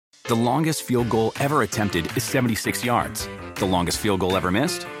The longest field goal ever attempted is 76 yards. The longest field goal ever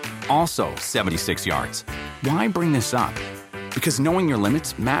missed? Also 76 yards. Why bring this up? Because knowing your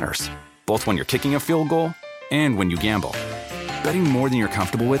limits matters, both when you're kicking a field goal and when you gamble. Betting more than you're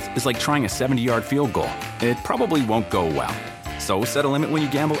comfortable with is like trying a 70-yard field goal. It probably won't go well. So set a limit when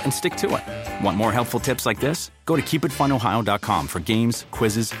you gamble and stick to it. Want more helpful tips like this? Go to keepitfunohio.com for games,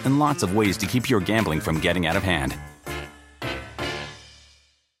 quizzes, and lots of ways to keep your gambling from getting out of hand.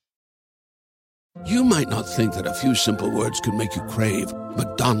 You might not think that a few simple words could make you crave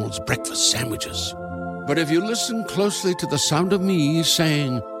McDonald's breakfast sandwiches. But if you listen closely to the sound of me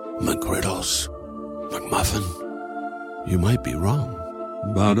saying McGriddles, McMuffin, you might be wrong.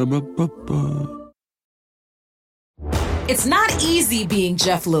 Ba-da-ba-ba-ba. It's not easy being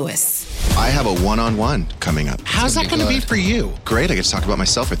Jeff Lewis. I have a one-on-one coming up. How's that going to be for you? Great, I get to talk about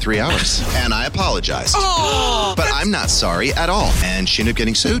myself for 3 hours. And I apologize. But I'm not sorry at all. And she ended up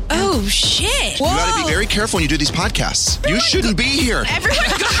getting sued. Oh, shit. You got to be very careful when you do these podcasts. You shouldn't be here.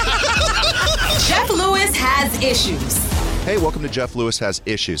 Jeff Lewis has issues. Hey, welcome to Jeff Lewis Has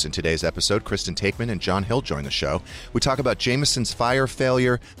Issues. In today's episode, Kristen Takeman and John Hill join the show. We talk about Jameson's fire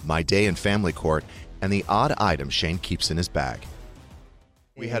failure, my day in family court, and the odd item Shane keeps in his bag.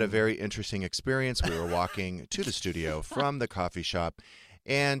 We had a very interesting experience. We were walking to the studio from the coffee shop,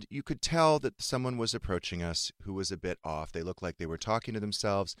 and you could tell that someone was approaching us who was a bit off. They looked like they were talking to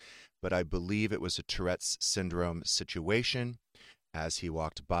themselves, but I believe it was a Tourette's syndrome situation. As he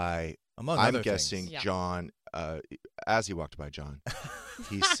walked by, I'm guessing things. John, as he walked by John,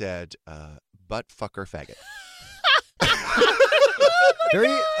 he said, butt fucker faggot.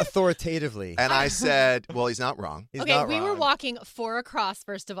 Very authoritatively. And I said, well, he's not wrong. He's okay, not we wrong. were walking 4 across,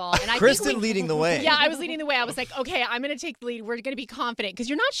 first of all. And I Kristen leading the way. Yeah, I was leading the way. I was like, okay, I'm going to take the lead. We're going to be confident because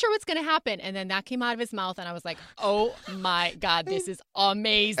you're not sure what's going to happen. And then that came out of his mouth, and I was like, oh, my God, this is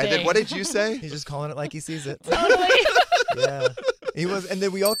amazing. And then what did you say? He's just calling it like he sees it. Totally. Yeah. He was, and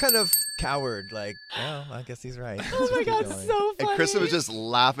then we all kind of cowered, like, well, I guess he's right. Oh, my God, so funny. And Kristen was just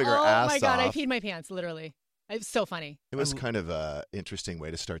laughing her ass off. Oh, my God, I peed my pants, literally. It was so funny. It was kind of an interesting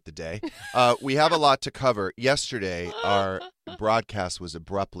way to start the day. We have a lot to cover. Yesterday, our broadcast was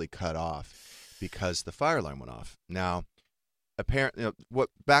abruptly cut off because the fire alarm went off. Now, apparently, what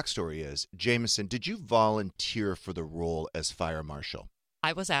backstory is, Jameson, did you volunteer for the role as fire marshal?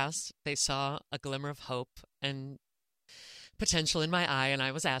 I was asked. They saw a glimmer of hope and potential in my eye, and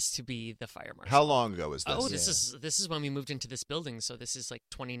I was asked to be the fire marshal. How long ago was this? Oh, this is when we moved into this building, so this is like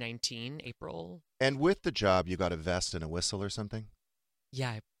 2019, April. And with the job, you got a vest and a whistle or something?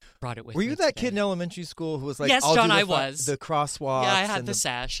 Yeah, I brought it with me. Were you that today. kid in elementary school who was like, yes, I'll John, do I was. The crosswalks. Yeah, I had and the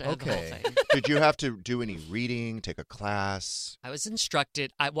sash. I had the whole okay. thing. Did you have to do any reading, take a class? I was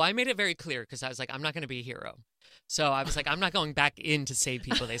instructed. I made it very clear because I was like, I'm not going to be a hero. So I was like, I'm not going back in to save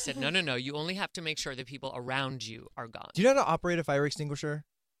people. They said, no. You only have to make sure the people around you are gone. Do you know how to operate a fire extinguisher?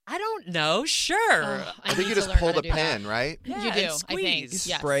 I don't know. Sure. I think you just pull the pin, right? Yeah, you do, and squeeze. I think. You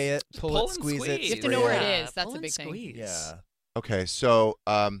Yes. spray it, pull it, and squeeze it. You have to spray know where it. it is. That's Pull a and big thing. squeeze. Yeah. Okay, so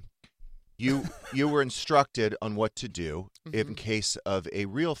you were instructed on what to do in case of a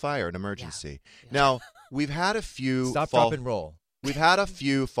real fire, an emergency. Yeah. Now, we've had a few Stop, drop, and roll. We've had a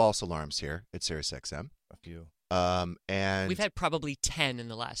few false alarms here at SiriusXM. A few. And We've had probably 10 in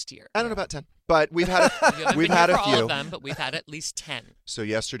the last year. I don't know about 10, but we've had We've had for a few. all of them, but we've had at least 10. So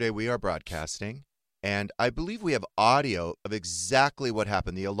yesterday we are broadcasting, and I believe we have audio of exactly what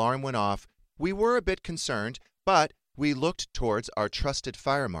happened. The alarm went off. We were a bit concerned, but we looked towards our trusted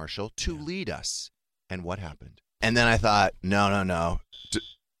fire marshal to lead us. And what happened? And then I thought, no.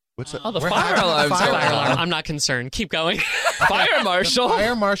 What's that? Oh, the fire alarm. I'm not concerned. Keep going. Fire marshal.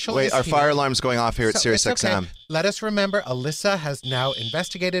 Fire marshal. Wait, is our here. fire alarm's going off here at It's SiriusXM. okay. Let us remember, Alyssa has now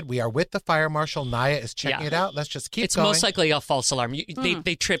investigated. We are with the fire marshal. Naya is checking it out. Let's just keep it's going. most likely a false alarm.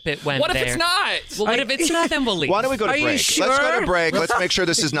 They trip it when What if they're... it's not? Well, what if it's not? Then we'll leave. Why don't we go to Are you break? sure? Let's go to break. Let's make sure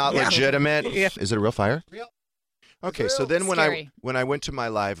this is not Yeah. legitimate. Yeah. Is it a real fire? Real. Okay, It's so real. then Scary. when I went to my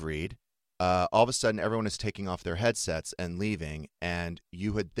live read, all of a sudden everyone is taking off their headsets and leaving, and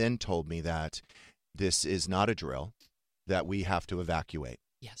you had then told me that this is not a drill, that we have to evacuate.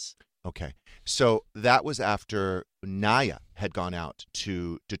 Yes. Okay, so that was after Naya had gone out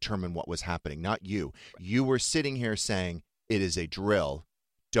to determine what was happening, not you. You were sitting here saying it is a drill.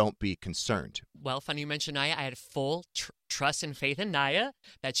 Don't be concerned. Well, funny you mentioned Naya. I had full trust and faith in Naya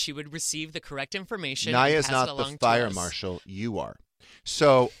that she would receive the correct information. Naya and is pass not it the along to fire us. marshal. You are.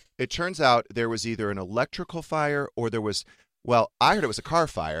 So it turns out there was either an electrical fire or there was Well, I heard it was a car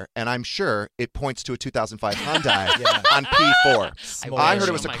fire, and I'm sure it points to a 2005 Hyundai on P4. I heard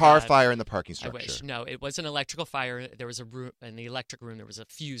it was a car fire in the parking structure. I wish. No, it was an electrical fire. There was a room in the electric room. There was a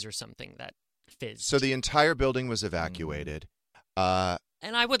fuse or something that fizzed. So the entire building was evacuated. And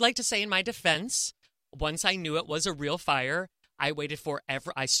I would like to say, in my defense, once I knew it was a real fire,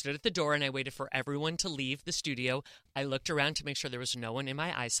 I stood at the door and I waited for everyone to leave the studio. I looked around to make sure there was no one in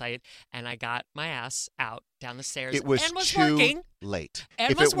my eyesight, and I got my ass out down the stairs. It was too late.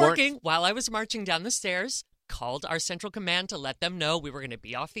 And was working while I was marching down the stairs. Called our central command to let them know we were going to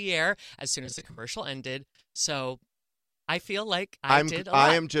be off the air as soon as the commercial ended. So I feel like I did a lot.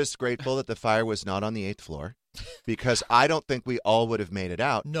 I am just grateful that the fire was not on the 8th floor, because I don't think we all would have made it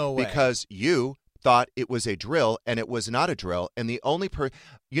out. No way. Because you thought it was a drill, and it was not a drill. And the only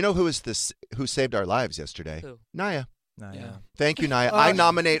you know who saved our lives yesterday? Who? Naya. Yeah. Thank you, Naya. I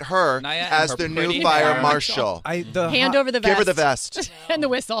nominate her as the new fire marshal. Hand over the vest. Give her the vest. And the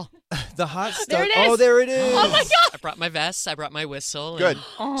whistle. The hot stuff. There it is. Oh, there it is. Oh, my God. I brought my vest. I brought my whistle. Good.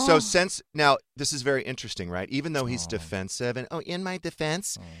 So now, this is very interesting, right? Even though he's defensive and, in my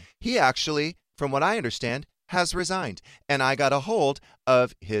defense, he actually, from what I understand, has resigned. And I got a hold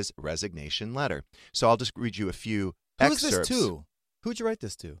of his resignation letter. So I'll just read you a few excerpts. Who's this to? Who'd you write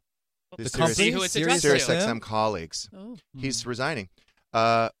this to? The company who it's addressed Sirius to. XM colleagues. He's resigning.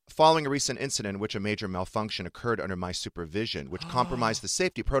 Following a recent incident in which a major malfunction occurred under my supervision, which compromised the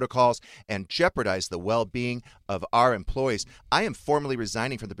safety protocols and jeopardized the well-being of our employees, I am formally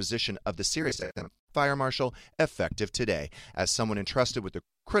resigning from the position of the Sirius XM Fire Marshal effective today. As someone entrusted with the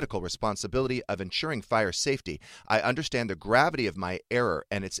critical responsibility of ensuring fire safety, I understand the gravity of my error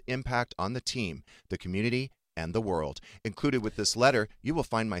and its impact on the team, the community, and the world. Included with this letter, you will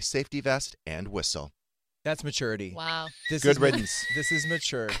find my safety vest and whistle. That's maturity. Wow. Good riddance. This is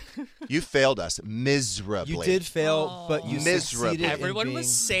mature. You failed us miserably. You did fail, but you succeeded. Everyone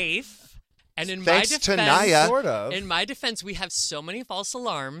was safe. And in Thanks my to defense, Naya. Sort of. In my defense, we have so many false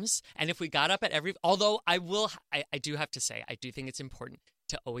alarms, and if we got up at although I do have to say, I do think it's important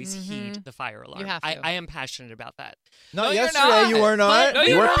to always heed the fire alarm. You have to. I am passionate about that. Not yesterday, you were not. No,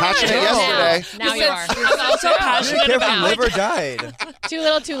 you were passionate yesterday. Now you are. I'm also You passionate didn't care if about your liver died. Too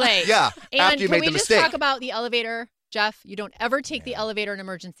little, too late. Yeah, And after you can made we the just mistake. talk about the elevator, Jeff? You don't ever take the elevator in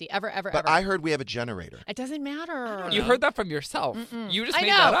emergency. Ever, ever, But ever. I heard we have a generator. It doesn't matter. You heard that from yourself. You just I made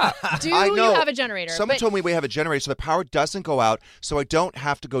know. that up. Do I know. you have a generator? Someone But told me we have a generator so the power doesn't go out, so I don't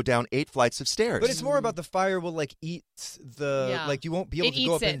have to go down 8 flights of stairs. But it's more about the fire will eat the you won't be able It to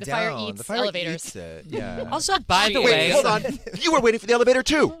go eats up it. and The down. fire eats the fire elevators. eats it. Yeah. Also, by the Wait, way, hold on. You were waiting for the elevator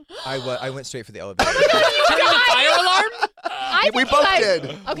too. I went straight for the elevator. turn the fire alarm. I think We you both guys-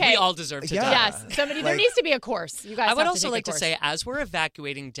 did. Okay. We all deserve to Yeah. die. Yes. There needs to be a course. You guys I would have also take like the to course. say, as we're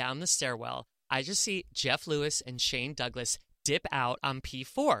evacuating down the stairwell, I just see Jeff Lewis and Shane Douglas dip out on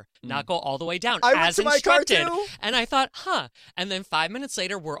P4, not go all the way down I went as to my car, instructed. too. And I thought, And then 5 minutes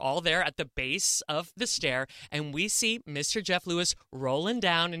later, we're all there at the base of the stair, and we see Mr. Jeff Lewis rolling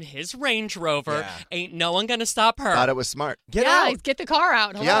down in his Range Rover. Yeah. Ain't no one gonna stop her. Thought it was smart. Get out. Get the car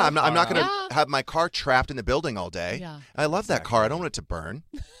out. Hello. Yeah, I'm not going to Yeah. have my car trapped in the building all day. Yeah. I love that car. I don't want it to burn.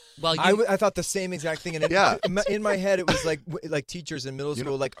 Well, I thought the same exact thing, and Yeah. in my head it was like teachers in middle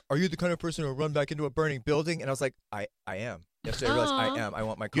school, like, are you the kind of person who will run back into a burning building? And I was like, I am. Yesterday I realized I am. I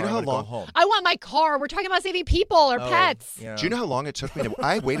want my car. You know how I'm gonna long- go home. I want my car. We're talking about saving people or pets. Yeah. Do you know how long it took me?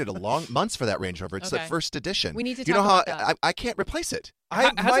 I waited months for that Range Rover. It's the Okay. first edition. We need to You talk know how about that. I can't replace it.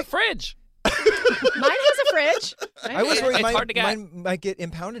 It has a fridge. Mine has a fridge. I was worried It's hard to get. mine might get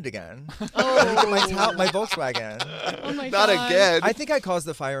impounded again. Oh. my Volkswagen. Oh my Not God. again. I think I caused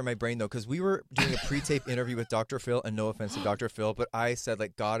the fire in my brain, though, because we were doing a pre-tape interview with Dr. Phil, and no offense to Dr. Phil, but I said,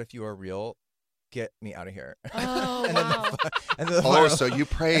 like, God, if you are real, get me out of here. Oh, and then wow. and then the Oh, fire, so you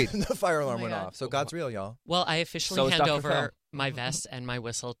prayed. and the fire alarm my went God. off. So God's real, y'all. Well, I officially So is hand Dr. over Phil. my vest and my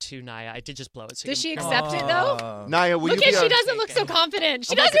whistle to Naya. I did just blow it. So Does she you can- accept it though? Naya, will Look you at be she our- doesn't look so confident.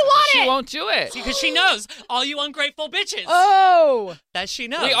 She Oh my doesn't God, want She it. won't do it. Because she knows all you ungrateful bitches. Oh. That she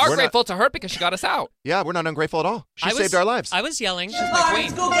knows. We are We're not- grateful to her because she got us out. Yeah, we're not ungrateful at all. She I was- saved our lives. I was yelling. She's my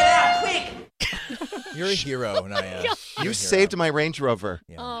queen. You're a hero, Naya. You're a You hero. saved my Range Rover.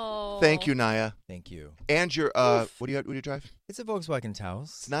 Yeah. Oh. Thank you, Naya. Thank you. And your what do you drive? It's a Volkswagen Taos.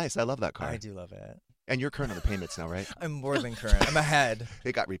 It's nice. I love that car. I do love it. And you're current on the payments now, right? I'm more than current. I'm ahead.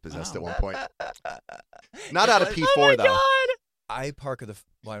 It got repossessed at one point. Not out of P4 Oh my though. God. I park at the.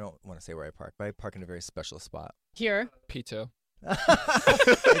 Well, I don't want to say where I park, but I park in a very special spot. Here. P2.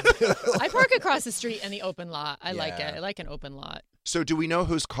 I park across the street in the open lot. I like Yeah. it. I like an open lot. So do we know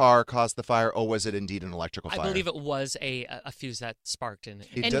whose car caused the fire, or was it indeed an electrical fire? I believe it was a fuse that sparked in.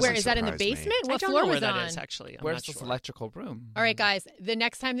 And where is that in the surprise me. basement? I What don't floor know where was it that on? is, actually. I'm Where's not this sure. electrical room? All right, guys. The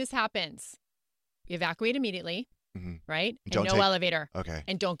next time this happens, evacuate immediately, right? And Don't no take- elevator. Okay.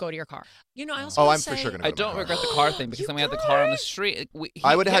 And don't go to your car. You know, I also Oh, wanna I'm for say- sure going to I don't regret the car thing because then we had the car on the street.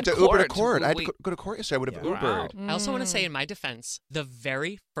 I would have had to Uber to court. I had to go to court yesterday. I would have Yeah. Ubered. Wow. I also want to say, in my defense, the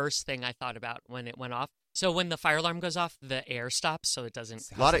very first thing I thought about when it went off. So when the fire alarm goes off, the air stops, so it doesn't.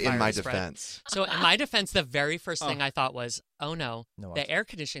 A lot of fire in my spread. defense. So in my defense, the very first thing I thought was, "Oh no, No the option. air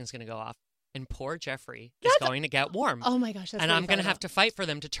conditioning is going to go off, and poor Jeffrey is going to get warm, Oh my gosh. That's and what I'm I going to thought have about. to fight for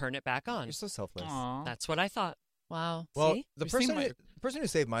them to turn it back on." You're so selfless. Aw. That's what I thought. Wow. Well, See? the We've seen person who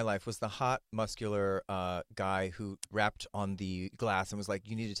saved my life was the hot, muscular guy who rapped on the glass and was like,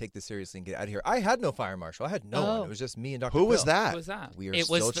 "You need to take this seriously and get out of here." I had no fire marshal. I had no Oh. one. It was just me and Dr. Who was Phil. that? Who was that? We are It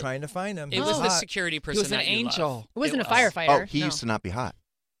was still the- trying to find him. It He was the hot. security He person. was an that you love. angel. It wasn't It a was. firefighter. Oh, he no. used to not be hot.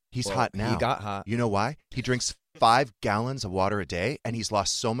 He's Well, hot now. He got hot. You know why? He drinks 5 gallons of water a day, and he's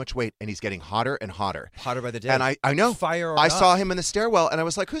lost so much weight, and he's getting hotter and hotter. Hotter by the day. And I know. Fire or I not. saw him in the stairwell, and I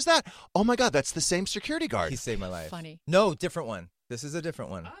was like, "Who's that?" Oh my God, that's the same security guard. He saved my life. Funny. No, different one. This is a different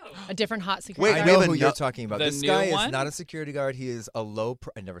one. A different hot security Wait, I guard. we know have who a you're no- talking about. The This new guy is one? not a security guard. He is a low.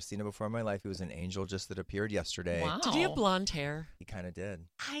 I've never seen him before in my life. He was an angel just that appeared yesterday. Wow. Did he have blonde hair? He kind of did.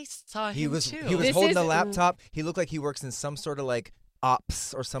 I saw him He was too. he was This holding is- the laptop. He looked like he works in some sort of like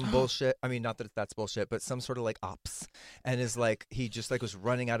ops or some bullshit. I mean, not that that's bullshit, but some sort of like ops. And is like he just like was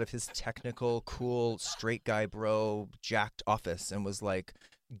running out of his technical, cool, straight guy bro jacked office and was like,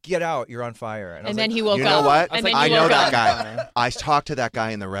 "Get out! You're on fire!" I was And then like, he woke You up. know what? And then I he know woke that up. guy. I talked to that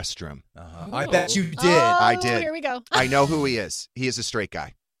guy in the restroom. I bet you did. Oh, I did. Here we go. I know who he is. He is a straight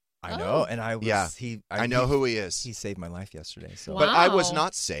guy. I know, and I was. Yeah. I know who he is. He saved my life yesterday. So But I was Wow.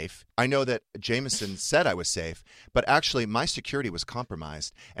 not safe. I know that Jameson said I was safe, but actually my security was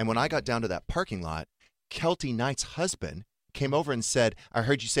compromised. And when I got down to that parking lot, Kelty Knight's husband came over and said, "I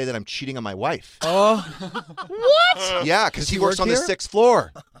heard you say that I'm cheating on my wife." oh, What? Yeah, because Does he he works work on the here? 6th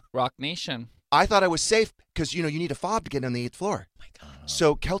floor. Rock Nation. I thought I was safe because, you need a fob to get on the 8th floor.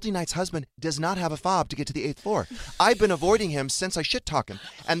 So Kelty Knight's husband does not have a fob to get to the 8th floor. I've been avoiding him since I shit talk him.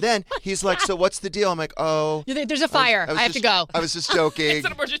 And then he's like, "So what's the deal?" I'm like, "Oh, There's a fire. was I have to just- go. I was just joking." It's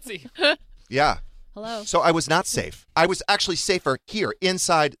an emergency. Yeah. Hello. So I was not safe. I was actually safer here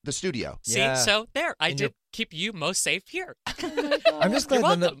inside the studio. See, Yeah. so there, I And did keep you most safe here. I'm just You're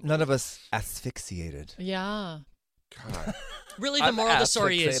glad welcome. none of us asphyxiated. Yeah. God. Really, the I'm moral of the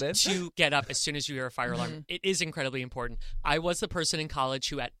story is asphyxiated. to get up as soon as you hear a fire Mm-hmm. alarm. It is incredibly important. I was the person in college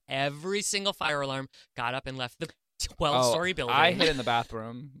who, at every single fire alarm, got up and left the 12-story building. I hid in the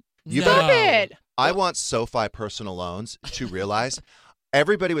bathroom. You No. Stop it. I want SoFi personal loans to realize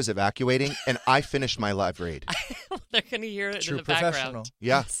everybody was evacuating and I finished my live read. They're going to hear it True in the professional. background.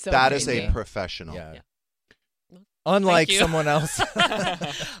 Yeah, That's so that is crazy. a professional. Yeah. Yeah. Unlike Thank you. someone else.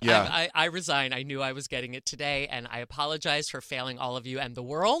 Yeah. I resign. I knew I was getting it today, and I apologize for failing all of you and the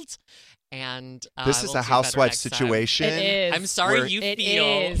world. And This I is will a do better housewife next time. situation. It is. I'm sorry Where- you It feel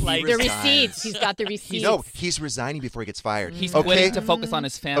is. like the resigns. receipts. He's got the receipts. No, he's resigning before he gets fired. He's okay. quitting to focus on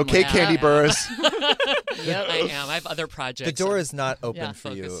his family. Okay, Yeah. Candy Burrs. I am. I have other projects. The door I'm is not open Yeah.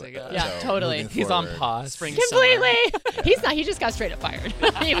 for you. Focusing on- Yeah, totally. moving He's on forward. pause. spring Completely. summer. He's not. He just got straight up fired.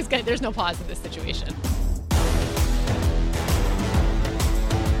 He was good. There's no pause in this situation.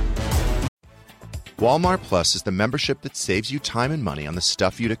 Walmart Plus is the membership that saves you time and money on the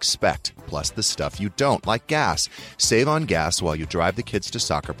stuff you'd expect, plus the stuff you don't, like gas. Save on gas while you drive the kids to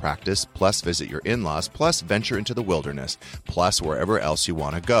soccer practice, plus visit your in-laws, plus venture into the wilderness, plus wherever else you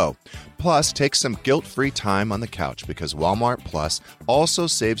want to go. Plus, take some guilt-free time on the couch because Walmart Plus also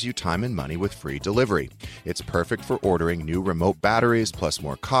saves you time and money with free delivery. It's perfect for ordering new remote batteries, plus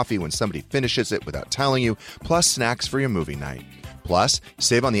more coffee when somebody finishes it without telling you, plus snacks for your movie night. Plus,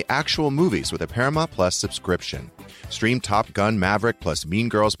 save on the actual movies with a Paramount Plus subscription. Stream Top Gun Maverick plus Mean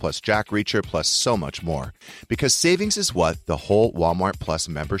Girls plus Jack Reacher plus so much more. Because savings is what the whole Walmart Plus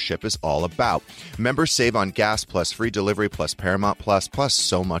membership is all about. Members save on gas plus free delivery plus Paramount Plus plus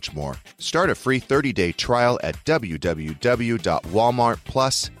so much more. Start a free 30-day trial at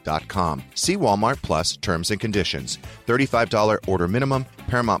www.walmartplus.com. See Walmart Plus terms and conditions. $35 order minimum,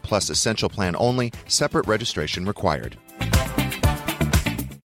 Paramount Plus Essential Plan only, separate registration required.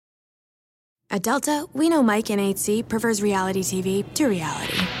 At Delta, we know Mike in 8C prefers reality TV to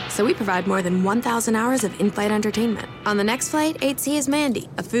reality. So we provide more than 1,000 hours of in-flight entertainment. On the next flight, 8C is Mandy,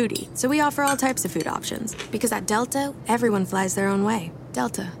 a foodie. So we offer all types of food options. Because at Delta, everyone flies their own way.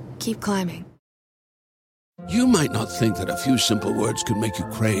 Delta, keep climbing. You might not think that a few simple words could make you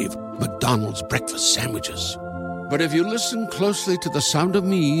crave McDonald's breakfast sandwiches. But if you listen closely to the sound of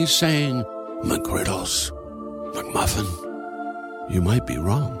me saying McGriddles, McMuffin, you might be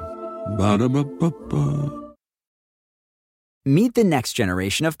wrong. Ba-da-ba-ba-ba. Meet the next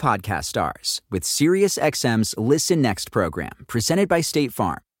generation of podcast stars with SiriusXM's Listen Next program, presented by State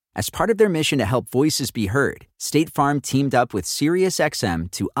Farm. As part of their mission to help voices be heard, State Farm teamed up with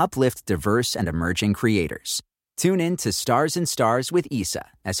SiriusXM to uplift diverse and emerging creators. Tune in to Stars and Stars with Issa,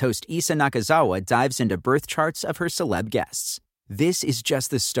 as host Issa Nakazawa dives into birth charts of her celeb guests. This is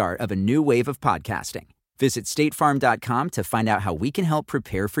just the start of a new wave of podcasting. Visit statefarm.com to find out how we can help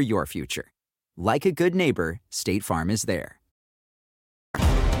prepare for your future. Like a good neighbor, State Farm is there.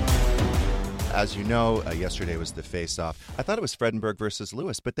 As you know, yesterday was the face-off. I thought it was Fredenberg versus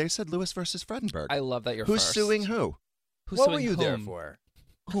Lewis, but they said Lewis versus Fredenberg. I love that you're Who's first. suing who? What were you there for?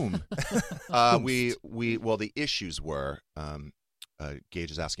 Whom? Well, the issues were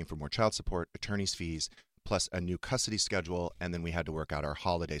Gage is asking for more child support, attorney's fees, plus a new custody schedule, and then we had to work out our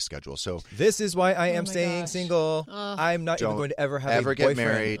holiday schedule. So this is why I am staying single. I'm not even going to ever have a boyfriend. Get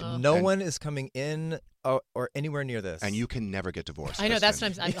married. No one is coming in or anywhere near this. And you can never get divorced. I know, that's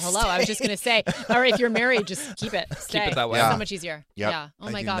what hello, I was just going to say. Or if you're married, just keep it. Stay. Keep it that way. It's so much easier. Yep. Yeah. Oh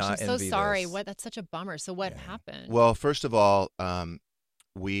my gosh, I'm so sorry. That's such a bummer. So what happened? Well, first of all, I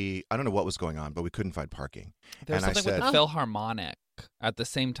don't know what was going on, but we couldn't find parking. There was something with the Philharmonic at the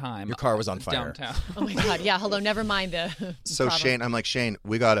same time. Your car was on fire. Downtown. Oh my God. Yeah. Hello. Never mind the. So problem. Shane, I'm like, Shane,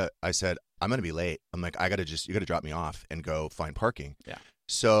 I said, I'm going to be late. I'm like, you got to drop me off and go find parking. Yeah.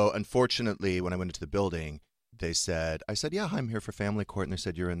 So unfortunately, when I went into the building, I said, yeah, I'm here for family court. And they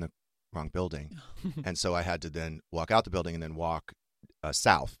said, you're in the wrong building. And so I had to then walk out the building and then walk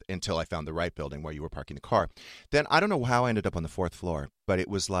south until I found the right building where you were parking the car. Then I don't know how I ended up on the 4th floor, but it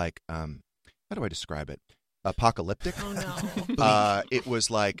was like, how do I describe it? Apocalyptic. Oh no. It was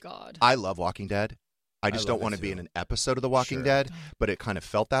like, God. I love Walking Dead. I just don't want to be in an episode of The Walking Dead, but it kind of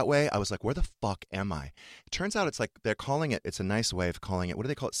felt that way. I was like, where the fuck am I? It turns out it's like they're calling it, it's a nice way of calling it, what do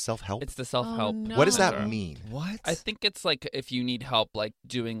they call it? Self-help? It's the self-help. Oh, no. What does that mean? What? I think it's like if you need help like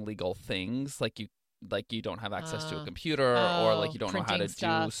doing legal things, like you don't have access to a computer or like you don't know how to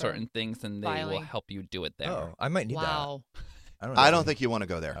do certain things, and they will help you do it there. Oh, I might need that. I don't think you want to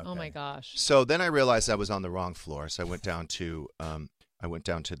go there. Okay. Oh my gosh. So then I realized I was on the wrong floor, so I went down to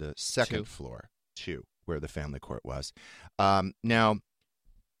the second floor, 2, where the family court was. Now,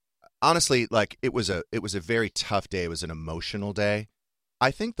 honestly, like it was a very tough day. It was an emotional day.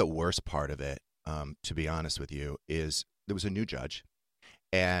 I think the worst part of it, to be honest with you, is there was a new judge,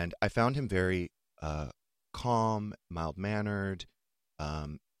 and I found him very calm, mild-mannered,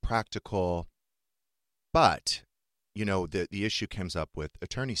 practical, but you know, the issue comes up with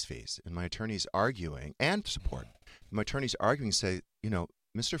attorney's fees, and my attorney's arguing, and support. My attorney's arguing, say, you know,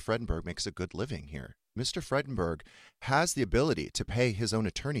 Mr. Fredenberg makes a good living here. Mr. Fredenberg has the ability to pay his own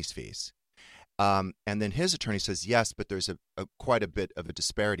attorney's fees. And then his attorney says, yes, but there's quite a bit of a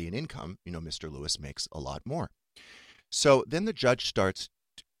disparity in income. You know, Mr. Lewis makes a lot more. So then the judge starts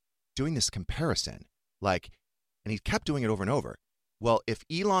doing this comparison, and he kept doing it over and over. Well, if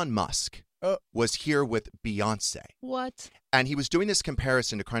Elon Musk was here with Beyonce. What? And he was doing this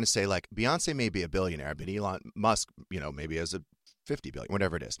comparison to kind of say, like, Beyonce may be a billionaire, but Elon Musk, you know, maybe has a 50 billion,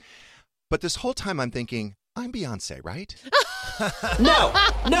 whatever it is. But this whole time I'm thinking, I'm Beyonce, right? No.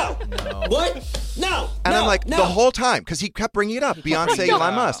 What? No. And I'm like, the whole time, because he kept bringing it up, Beyonce,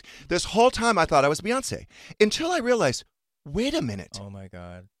 Elon Musk. This whole time I thought I was Beyonce. Until I realized, wait a minute. Oh, my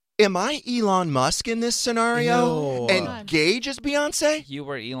God. Am I Elon Musk in this scenario? And Gage is Beyonce? You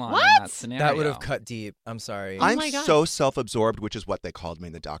were Elon What? in that scenario. That would have cut deep. I'm sorry. I'm so self-absorbed, which is what they called me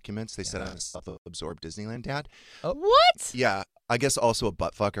in the documents. They said I'm a self-absorbed Disneyland dad. Oh. What? Yeah. I guess also a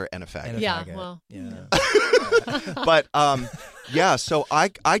butt fucker and a faggot. Yeah, well. Yeah. But, yeah, so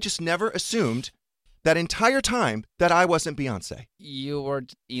I just never assumed that entire time that I wasn't Beyonce. You were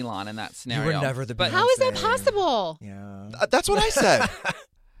Elon in that scenario. You were never the Beyonce. How is that possible? Yeah. That's what I said.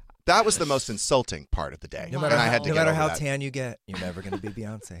 That was the most insulting part of the day. No and I had to no get matter over how that. tan you get, you're never going to be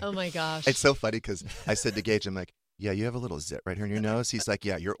Beyonce. Oh, my gosh. It's so funny because I said to Gage, I'm like, yeah, you have a little zit right here in your nose. He's like,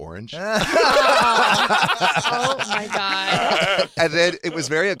 yeah, you're orange. Oh, my God. And then it was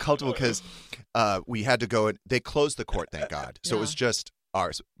very uncomfortable because we had to go and they closed the court, thank God. So it was just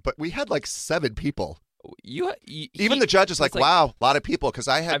ours. But we had like 7 people. Even the judge is like, wow, a lot of people, because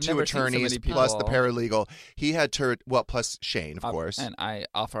I had I've 2 never seen so attorneys many plus the people. paralegal. He had plus Shane, of course. And I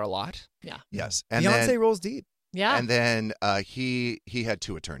offer a lot. Yeah. Yes. And Beyonce then, rolls deep. Yeah. And then he had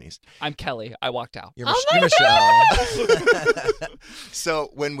 2 attorneys. I'm Kelly. I walked out. You're my Michelle.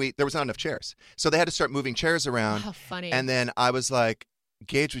 So when there was not enough chairs. So they had to start moving chairs around. How funny. And then I was like,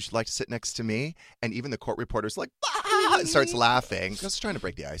 Gage, would you like to sit next to me? And even the court reporter's like, starts laughing. Just trying to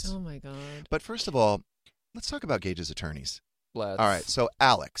break the ice. Oh, my God. But first of all, let's talk about Gage's attorneys. Let's. All right, so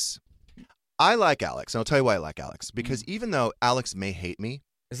Alex. I like Alex, and I'll tell you why I like Alex. Because even though Alex may hate me.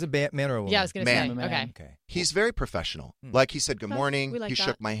 Is it a man or a woman? Yeah, I was going to say. Man. Okay. He's very professional. Like he said, good morning. Like he that.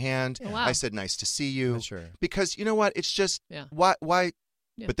 shook my hand. Oh, wow. I said, nice to see you. Sure. Because you know what? It's just, why?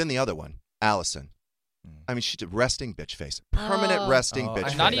 Yeah. But then the other one, Allison. I mean, she did resting bitch face. Permanent resting bitch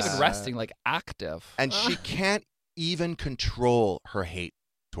face. Not even resting, like active. And she can't even control her hate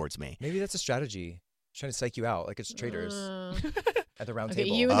towards me. Maybe that's a strategy. She's trying to psych you out, like it's traitors at the round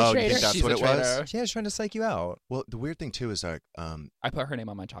table. You and the traitor. You think that's what it was? Yeah, she's trying to psych you out. Well, the weird thing, too, is I put her name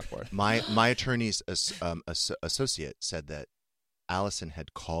on my chalkboard. My attorney's associate said that Allison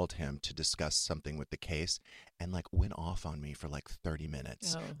had called him to discuss something with the case and like went off on me for like 30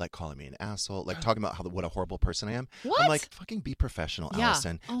 minutes, like calling me an asshole, like talking about what a horrible person I am. What? I'm like, fucking be professional,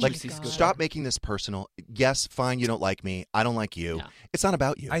 Allison. Oh like, my God. stop making this personal. Yes, fine, you don't like me. I don't like you. Yeah. It's not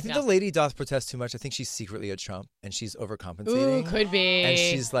about you. I think the lady doth protest too much. I think she's secretly a Trump and she's overcompensating. Ooh, could be. And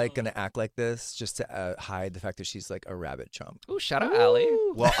she's like going to act like this just to hide the fact that she's like a rabid Trump. Ooh, shout out Allie.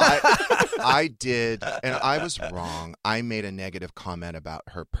 Well, I did, and I was wrong. I made a negative comment about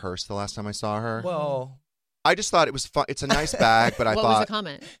her purse the last time I saw her. Well, I just thought it was fun. It's a nice bag, but I what thought. What was the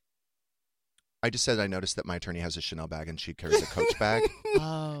comment? I just said I noticed that my attorney has a Chanel bag and she carries a Coach bag.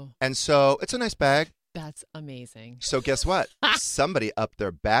 Oh. And so it's a nice bag. That's amazing. So guess what? Somebody upped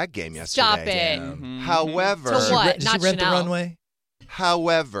their bag game yesterday. Stop it. Mm-hmm. However. So what? Did Not she rent Chanel. the runway?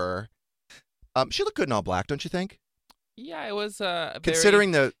 However, she looked good in all black, don't you think? Yeah, it was a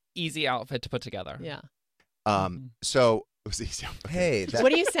considering very the easy outfit to put together. Yeah. So it was easy. Hey,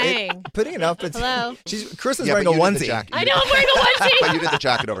 what are you saying? Putting an outfit. Hello. Kristen's Yeah, wearing but a you did the onesie. jacket. I know, I'm wearing a onesie. But you did the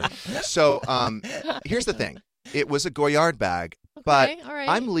jacket over. So here's the thing. It was a Goyard bag, but all right.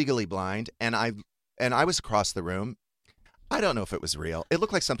 I'm legally blind, and I was across the room. I don't know if it was real. It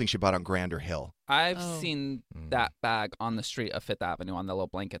looked like something she bought on Grander Hill. I've seen that bag on the street of Fifth Avenue on the little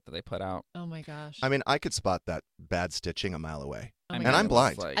blanket that they put out. Oh my gosh. I mean, I could spot that bad stitching a mile away. Oh my and God. I'm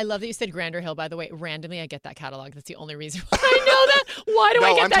blind. I love that you said Grander Hill, by the way. Randomly, I get that catalog. That's the only reason why I know that. Why do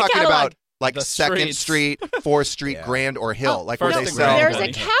I get I'm that talking catalog? about like The 2nd streets. Street, 4th Street, Grand or Hill. Like where First they and sell. Grand.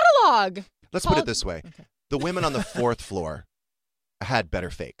 There's a catalog. Let's put it this way. The women on the 4th floor had better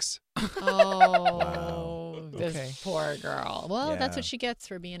fakes. Oh, this Okay. poor girl. Well, that's Yeah. what she gets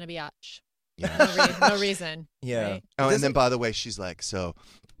for being a biatch. Yeah. No reason. Yeah. Right? Oh, and then by the way, she's like, so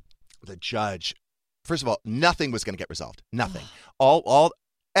the judge, first of all, nothing was going to get resolved. Nothing.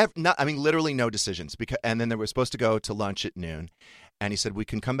 I mean, literally no decisions. And then they were supposed to go to lunch at noon. And he said, we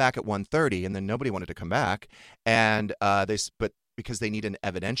can come back at 1:30. And then nobody wanted to come back. And but because they need an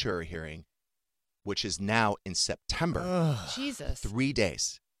evidentiary hearing, which is now in September. Jesus. 3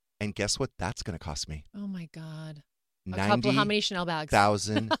 days. And guess what that's going to cost me? Oh my God. A couple, how many Chanel bags?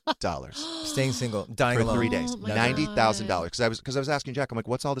 $90,000. Staying single, dying for alone. 3 days. Oh my $90,000. Because I was asking Jack, I'm like,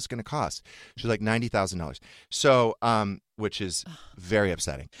 what's all this going to cost? She's like, $90,000. So, which is very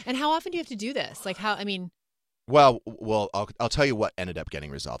upsetting. And how often do you have to do this? Like how? I mean. Well, I'll tell you what ended up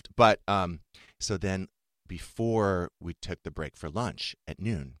getting resolved. But so then before we took the break for lunch at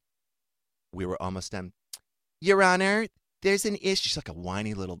noon, we were almost done. Your Honor, there's an issue. She's like a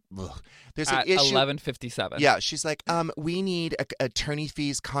whiny little. There's an issue. 11:57. Yeah, she's like, we need attorney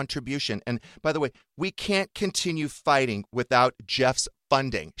fees contribution. And by the way, we can't continue fighting without Jeff's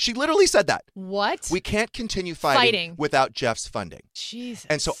funding. She literally said that. What? We can't continue fighting without Jeff's funding. Jesus.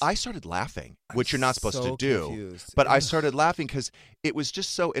 And so I started laughing, which you're not supposed to do. Confused. But I started laughing because it was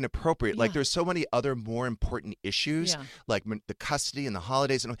just so inappropriate. Yeah. Like there's so many other more important issues, like the custody and the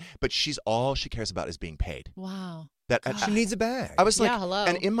holidays. But all she cares about is being paid. Wow. She needs a bag. I was like, Yeah, hello.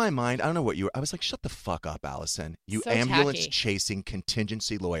 and in my mind, I don't know what you were. I was like, shut the fuck up, Allison. You So ambulance tacky. chasing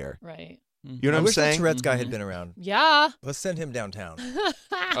contingency lawyer. Right. You know what I I'm wish saying? the Tourette's guy had been around. Yeah. Let's send him downtown.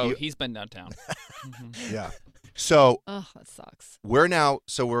 Oh, he's been downtown. Yeah. So Oh, that sucks. we're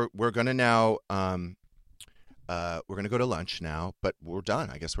gonna now we're gonna go to lunch now, but we're done.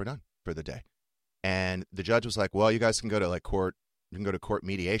 I guess we're done for the day. And the judge was like, well, you guys can go to court. You can go to court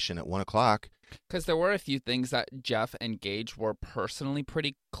mediation at 1:00. Because there were a few things that Jeff and Gage were personally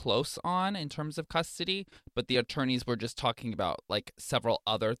pretty close on in terms of custody, but the attorneys were just talking about like several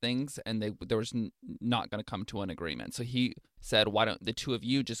other things, and there was not going to come to an agreement. So he said, why don't the two of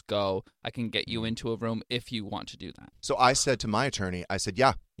you just go? I can get you into a room if you want to do that. So I said to my attorney, I said,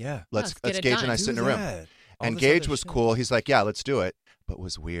 yeah, let's get it Gage done. and I sit in a room. And Gage was cool. He's like, yeah, let's do it. But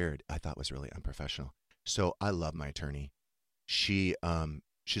was weird. I thought was really unprofessional. So I love my attorney.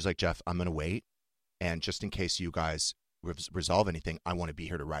 She's like, Jeff, I'm going to wait. And just in case you guys resolve anything. I want to be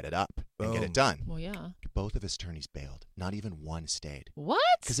here to write it up and get it done. Well, yeah. Both of his attorneys bailed. Not even one stayed. What?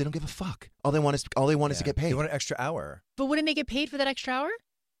 Because they don't give a fuck. All they want is to get paid. They want an extra hour. But wouldn't they get paid for that extra hour?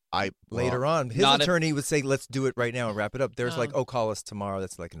 Later on, his attorney would say, "Let's do it right now and wrap it up." There's like, "Oh, call us tomorrow."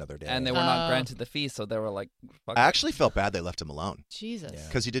 That's like another day. And they were not granted the fee, so they were like, fuck I actually felt bad they left him alone. Jesus.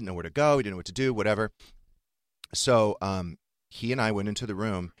 Because he didn't know where to go. He didn't know what to do, whatever. So he and I went into the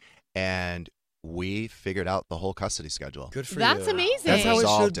room, and we figured out the whole custody schedule. Good for you. That's amazing. That's how it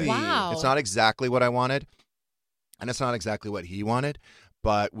should be. Wow. It's not exactly what I wanted, and it's not exactly what he wanted,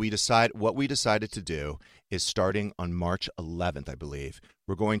 but what we decided to do is starting on March 11th, I believe,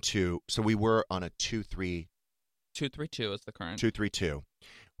 we're going to, so we were on a 2-3. 232 is the current. 232.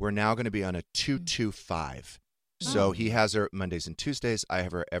 We're now going to be on a 225. So he has her Mondays and Tuesdays. I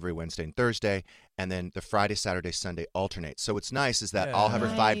have her every Wednesday and Thursday. And then the Friday, Saturday, Sunday alternate. So what's nice is that I'll have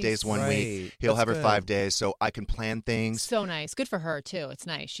her 5 days one week. He'll have her 5 days. So I can plan things. So nice. Good for her, too. It's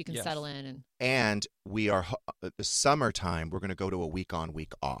nice. She can settle in. And we are, the summertime, we're going to go to a week on,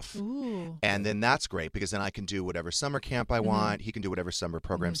 week off. Ooh. And then that's great because then I can do whatever summer camp I want. He can do whatever summer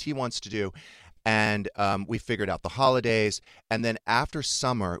programs he wants to do. And we figured out the holidays. And then after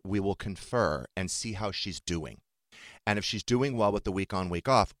summer, we will confer and see how she's doing. And if she's doing well with the week on, week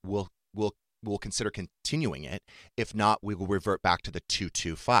off, we'll consider continuing it. If not, we will revert back to the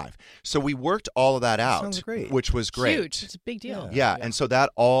 225. So we worked all of that out, sounds great. which was great. Huge. It's a big deal. Yeah, and so that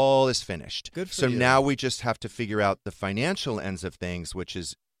all is finished. Good for so you. now we just have to figure out the financial ends of things, which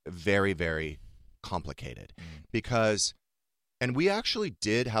is very, very complicated because. And we actually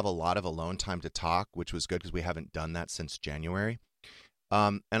did have a lot of alone time to talk, which was good because we haven't done that since January.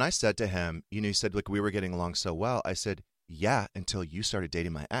 And I said to him, he said, look, we were getting along so well. I said, yeah, until you started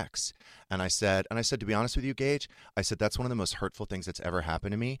dating my ex. And I said, to be honest with you, Gage, I said, that's one of the most hurtful things that's ever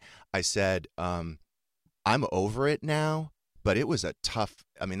happened to me. I said, I'm over it now, but it was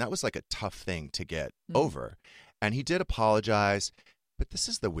that was like a tough thing to get over. And he did apologize, but this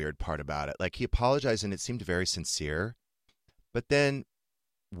is the weird part about it. Like he apologized and it seemed very sincere. But then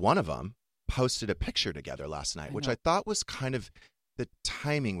one of them posted a picture together last night, which I thought was kind of, the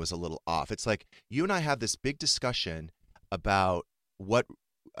timing was a little off. It's like you and I have this big discussion about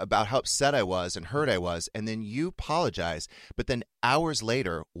how upset I was and hurt I was, and then you apologize. But then hours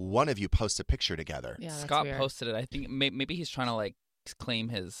later, one of you posts a picture together. Yeah, that's Scott weird. posted it. I think maybe he's trying to like claim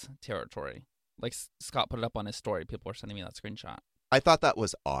his territory. Like Scott put it up on his story. People were sending me that screenshot. I thought that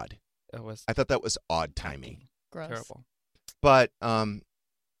was odd. I thought that was odd timing. Gross. Terrible. But I'm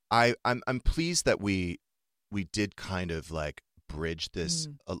pleased that we did kind of like bridge this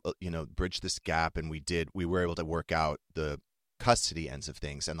gap, and we were able to work out the custody ends of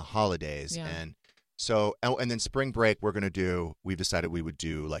things and the holidays. And so and then spring break we've decided we would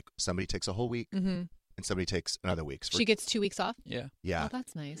do like somebody takes a whole week and somebody takes another week. She gets 2 weeks off? Yeah. Oh,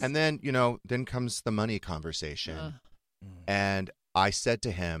 that's nice. And then then comes the money conversation. And I said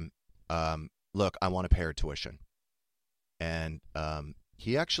to him, look, I want to pay her tuition. And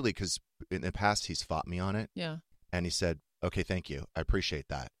he actually, because in the past he's fought me on it. Yeah. And he said, okay, thank you. I appreciate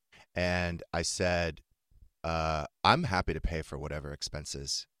that. And I said, I'm happy to pay for whatever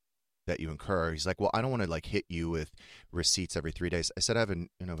expenses that you incur. He's like, well, I don't want to like hit you with receipts every 3 days. I said, I have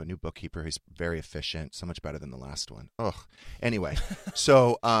a new bookkeeper. He's very efficient, so much better than the last one. Anyway,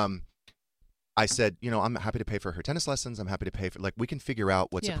 so I said, I'm happy to pay for her tennis lessons. I'm happy to pay for, like, we can figure out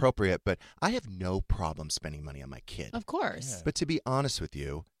what's appropriate, but I have no problem spending money on my kid. Of course. Yeah. But to be honest with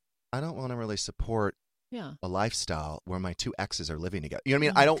you, I don't want to really support a lifestyle where my two exes are living together. You know what I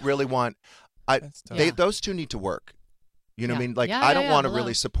mean? I don't really want, those two need to work. You know what I mean? Like, I don't want to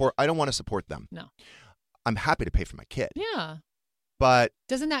really support, I don't want to support them. No. I'm happy to pay for my kid. Yeah. But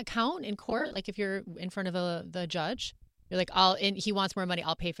doesn't that count in court? Like if you're in front of the judge? You're like, he wants more money.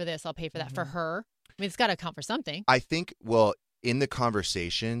 I'll pay for this. I'll pay for that for her. I mean, it's got to count for something. I think, well, in the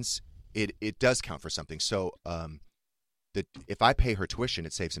conversations, it does count for something. So if I pay her tuition,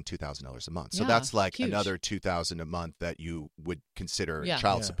 it saves him $2,000 a month. So that's like huge. Another $2,000 a month that you would consider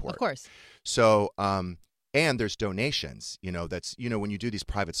child support. Of course. So, and there's donations, that's, when you do these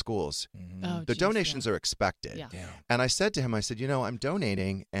private schools, the donations are expected. Yeah. And I said to him, I'm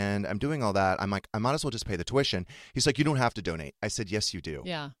donating and I'm doing all that. I'm like, I might as well just pay the tuition. He's like, you don't have to donate. I said, yes, you do.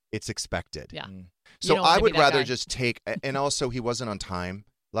 Yeah. It's expected. Yeah. So I would rather just take, and also he wasn't on time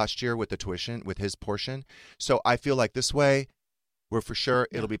last year with the tuition, with his portion. So I feel like this way, we're for sure,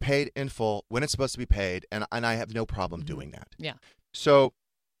 it'll be paid in full when it's supposed to be paid. And I have no problem doing that. Yeah. So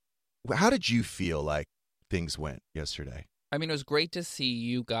how did you feel like things went yesterday? I mean, it was great to see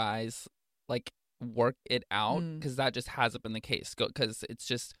you guys like work it out because that just hasn't been the case. Because it's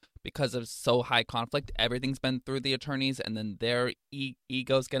just because of so high conflict, everything's been through the attorneys, and then their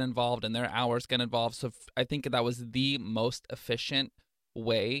egos get involved and their hours get involved. So I think that was the most efficient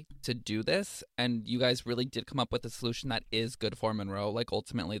way to do this, and you guys really did come up with a solution that is good for Monroe. Like,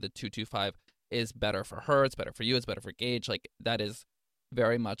 ultimately, the 225 is better for her, it's better for you, it's better for Gage. Like, that is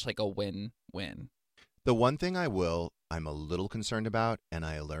very much like a win-win. The one thing I'm a little concerned about, and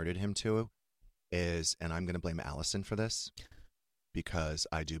I alerted him to, is, and I'm going to blame Allison for this, because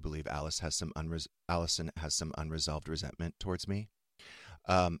I do believe Allison has some unresolved resentment towards me.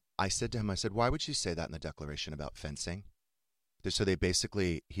 I said to him, why would you say that in the declaration about fencing? So they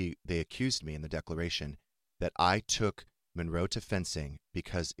accused me in the declaration that I took Monroe to fencing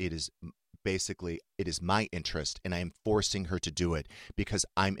because it is my interest, and I am forcing her to do it because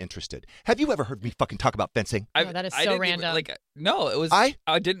I'm interested. Have you ever heard me fucking talk about fencing? That is so random. No, it was. I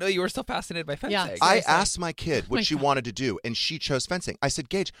didn't know you were so fascinated by fencing. Yeah, I asked my kid what she wanted to do, and she chose fencing. I said,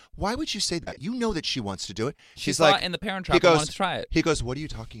 Gage, why would you say that? You know that she wants to do it. She's like, in the Parent Trap, and wanted to try it. He goes, what are you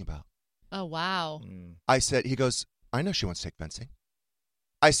talking about? Oh, wow. He goes, I know she wants to take fencing.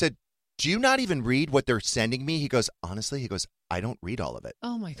 I said, do you not even read what they're sending me? He goes, honestly, I don't read all of it.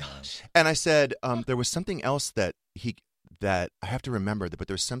 Oh my gosh. And I said, there was something else that I have to remember, but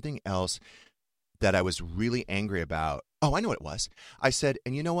there's something else that I was really angry about. Oh, I know what it was. I said,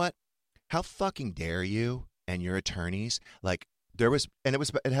 and you know what? How fucking dare you and your attorneys? Like,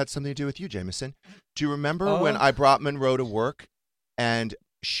 it had something to do with you, Jameson. Do you remember when I brought Monroe to work and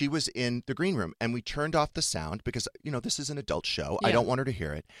she was in the green room and we turned off the sound because, this is an adult show. Yeah. I don't want her to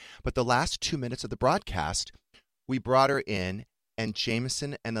hear it. But the last 2 minutes of the broadcast, we brought her in and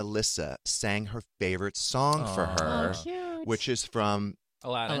Jameson and Alyssa sang her favorite song for her, which is from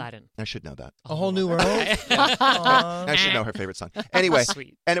Aladdin. I should know that. A Whole New World? I should know her favorite song. Anyway,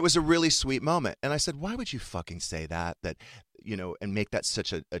 sweet. And it was a really sweet moment. And I said, why would you fucking say that, and make that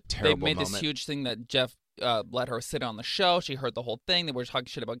such a terrible moment? They made this huge thing that Jeff let her sit on the show. She heard the whole thing. They were talking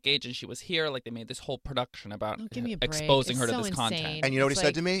shit about Gage, and she was here. Like, they made this whole production about exposing her to this content. And you know what he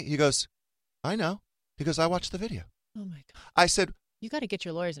said to me? He goes, I know. He goes, I watched the video. Oh, my God. I said, you got to get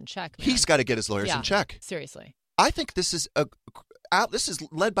your lawyers in check, man. He's got to get his lawyers in check. Seriously. I think this is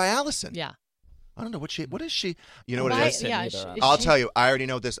led by Allison. Yeah. I don't know what is she? You know what it is? Yeah, I'll tell you. I already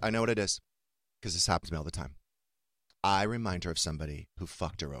know this. I know what it is because this happens to me all the time. I remind her of somebody who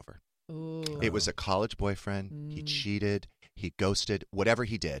fucked her over. Ooh. It was a college boyfriend. He cheated. He ghosted. Whatever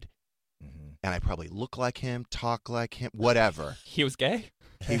he did. And I probably look like him, talk like him, whatever. He was gay?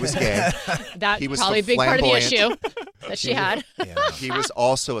 He was gay. That's he was probably a big part of the issue that she had. Yeah. He was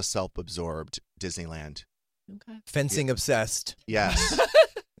also a self-absorbed Disneyland. Okay. Fencing obsessed. Yes.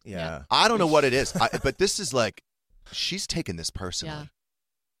 Yeah. I don't know what it is, but this is like, she's taken this personally.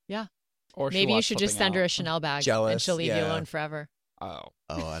 Yeah. Or maybe you should just send her a Chanel bag and she'll leave you alone forever. Oh,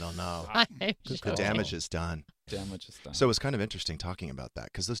 I don't know. The damage is done. So it was kind of interesting talking about that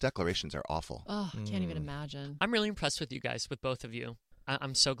because those declarations are awful. Oh, I can't even imagine. I'm really impressed with you guys, with both of you.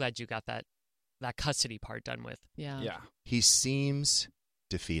 I'm so glad you got that custody part done with. Yeah. He seems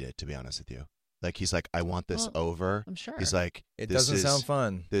defeated, to be honest with you. Like, he's like, I want this over. I'm sure. He's like, it doesn't sound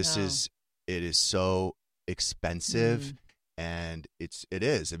fun. It is so expensive, and it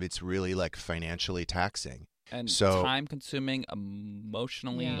is. It's really like financially taxing. And time-consuming,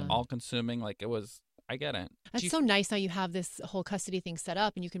 emotionally all-consuming. Like, it was, I get it. That's so nice now you have this whole custody thing set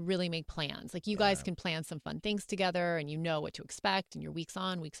up and you can really make plans. Like, you guys can plan some fun things together and you know what to expect and your weeks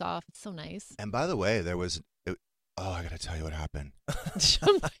on, weeks off. It's so nice. And by the way, I got to tell you what happened.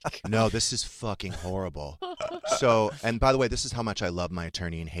 Oh my God. No, this is fucking horrible. So, and by the way, this is how much I love my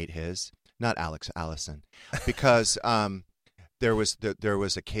attorney and hate his. Not Allison. Because there was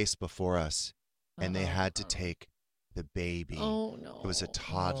a case before us. And they had to take the baby. Oh, no. It was a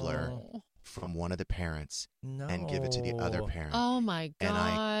toddler from one of the parents and give it to the other parent. Oh, my God. And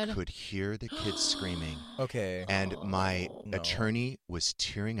I could hear the kids screaming. Okay. And my attorney was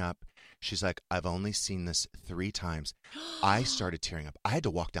tearing up. She's like, I've only seen this 3 times. I started tearing up. I had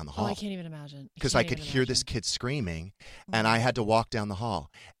to walk down the hall. Oh, I can't even imagine. Because I could hear this kid screaming, and I had to walk down the hall.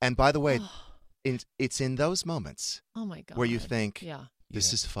 And by the way, it's in those moments where you think,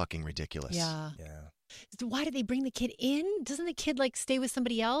 this is fucking ridiculous. Yeah. So why did they bring the kid in? Doesn't the kid stay with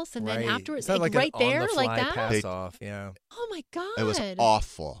somebody else and then afterwards, like right there, on-the-fly like that? Pass off. Yeah. Oh my God. It was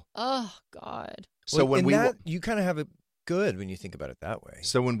awful. Oh God. So when you kind of have it good when you think about it that way.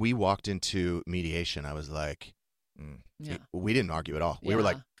 So when we walked into mediation, I was like, we didn't argue at all. We were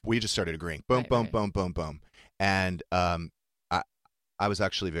like, we just started agreeing. Boom, boom, boom, boom, boom. And I was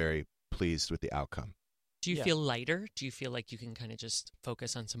actually very pleased with the outcome. Do you feel lighter? Do you feel like you can kind of just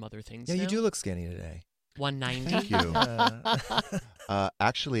focus on some other things? Yeah, now? you do look skinny today. 190. Thank you.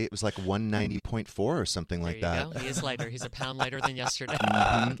 Actually, it was like 190.4 or something like There you that. go. He is lighter. He's a pound lighter than yesterday.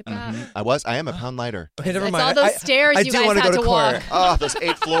 I am a pound lighter. Okay, never It's mind. all those stairs I you do guys wanna had go to court. walk. Oh, those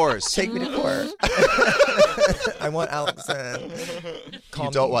 8 floors. Take me to court. I want Allison. Call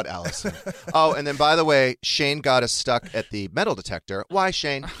You don't me. want Allison. Oh, and then by the way, Shane got us stuck at the metal detector. Why,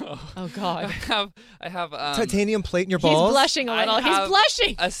 Shane? Oh God. I have Titanium plate in your He's balls? blushing a little. I He's have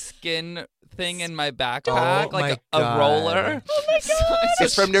blushing. a skin thing in my backpack, Oh, like my a God. roller. Oh my God.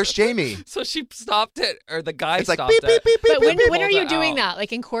 It's from Nurse Jamie. So she stopped it, or the guy It's like stopped beep, beep, it. beep, beep, But when pulled are you it doing out. that?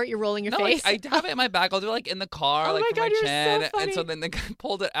 Like in court, you're rolling your No, face? like, I have it in my bag. I'll do it like in the car, Oh like my for God, my you're so chin. funny. And so then the guy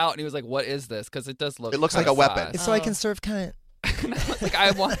pulled it out, and he was like, "What is this?" Because it does look. It looks like kinda a weapon. sus. It's so I can serve cunt. And I was like, I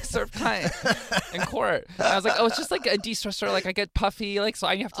want to serve cunt in court. And I was like, oh, it's just like a de-stressor. Like I get puffy, like so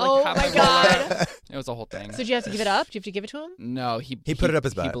I have to like Oh have my my God. roller. It was a whole thing. So do you have to give it up? Do you have to give it to him? No, he put it up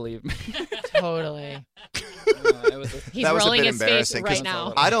his He butt. believed me. Totally. It was He's That was a rolling bit his face embarrassing, 'cause right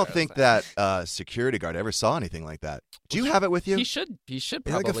now. I don't think that security guard ever saw anything like that. Do you have it with you? He should. He should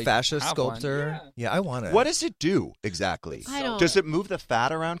Is it probably like a fascia have one. sculptor? Yeah, I want it. What does it do exactly? I don't- Does it move the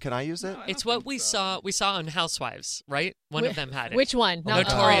fat around? Can I use it? It's what we saw. We saw on Housewives, right? One of them had it. Which one? Not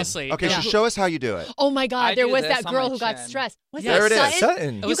Notoriously. Okay, Yeah. so show us how you do it. Oh my God! I There do was this that on girl my who got chin. stressed. Was There that it is. Sutton?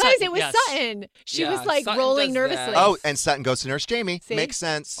 Sutton. It You was guys, Sutton, it was yes. Sutton. She Yeah, was like Sutton rolling does nervously. that. Oh, and Sutton goes to Nurse Jamie. See? Makes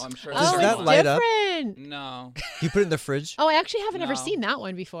sense. Oh, I'm sure. Does Oh, that it's light up? different. No. You put it in the fridge? Oh, I actually haven't ever No. seen that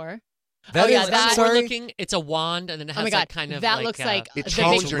one before. That oh yeah, is- that. I'm sorry. We're looking. It's a wand, and then it has Oh my God, like kind of that like looks like It the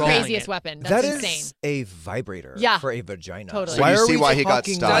tones big your craziest neck. weapon. That's That insane. is a vibrator Yeah. for a vagina. Totally. So Why you are see we why he got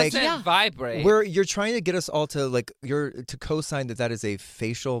talking stuck? like Doesn't Yeah. vibrate. you're trying to get us all to like to co-sign that is a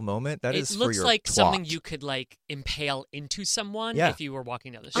facial moment. That It is for looks your like twat. something you could like impale into someone Yeah. if you were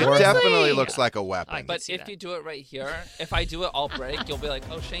walking down the It street. Honestly. definitely looks like a weapon. I can But see if that. you do it right here, if I do it, I'll break. You'll be like,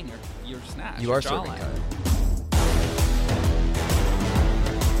 "Oh, Shane, you're snatched. You Your are serving jawline." cunt.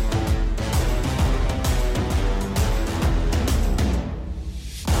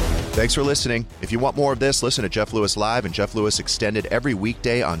 Thanks for listening. If you want more of this, listen to Jeff Lewis Live and Jeff Lewis Extended every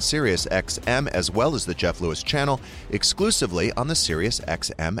weekday on Sirius XM, as well as the Jeff Lewis channel, exclusively on the Sirius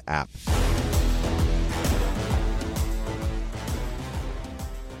XM app.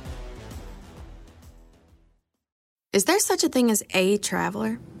 Is there such a thing as a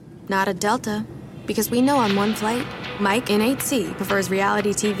traveler? Not a Delta. Because we know on one flight, Mike in 8C prefers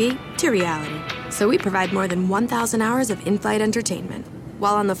reality TV to reality. So we provide more than 1,000 hours of in-flight entertainment.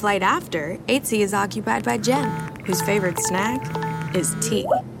 While on the flight after, 8C is occupied by Jen, whose favorite snack is tea.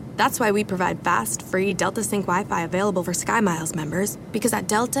 That's why we provide fast, free Delta Sync Wi-Fi available for SkyMiles members. Because at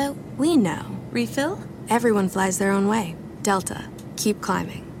Delta, we know. Refill? Everyone flies their own way. Delta. Keep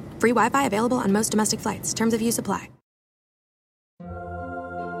climbing. Free Wi-Fi available on most domestic flights. Terms of use apply.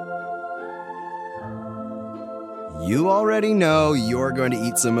 You already know you're going to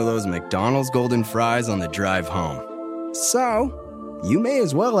eat some of those McDonald's golden fries on the drive home. So, you may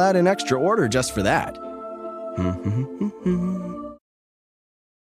as well add an extra order just for that.